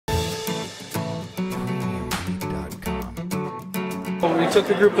We took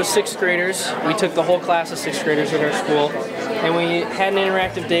a group of 6th graders. We took the whole class of 6th graders at our school, and we had an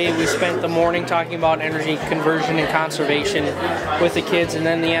interactive day. We spent the morning talking about energy conversion and conservation with the kids, and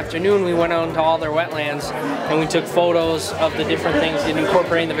then in the afternoon we went out into all their wetlands and we took photos of the different things and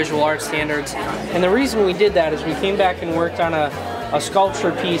incorporating the visual arts standards. And the reason we did that is we came back and worked on a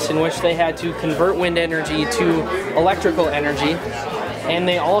sculpture piece in which they had to convert wind energy to electrical energy, and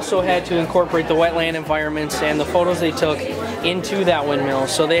they also had to incorporate the wetland environments and the photos they took into that windmill.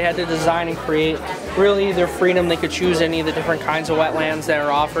 So they had to design and create really their freedom. They could choose any of the different kinds of wetlands that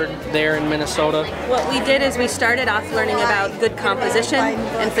are offered there in Minnesota. What we did is we started off learning about good composition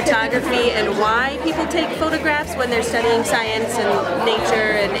and photography and why people take photographs when they're studying science and nature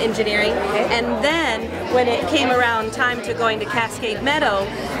and engineering. And then when it came around time to going to Cascade Meadow,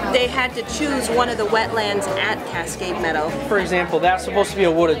 they had to choose one of the wetlands at Cascade Meadow. For example, that's supposed to be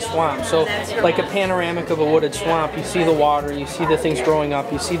a wooded swamp. So like a panoramic of a wooded swamp, you see the water, you see the things growing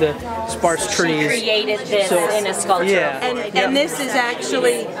up, you see the sparse trees. She created this in a sculpture. Yeah. And this is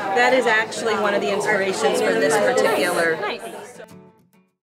actually, that is actually one of the inspirations for this particular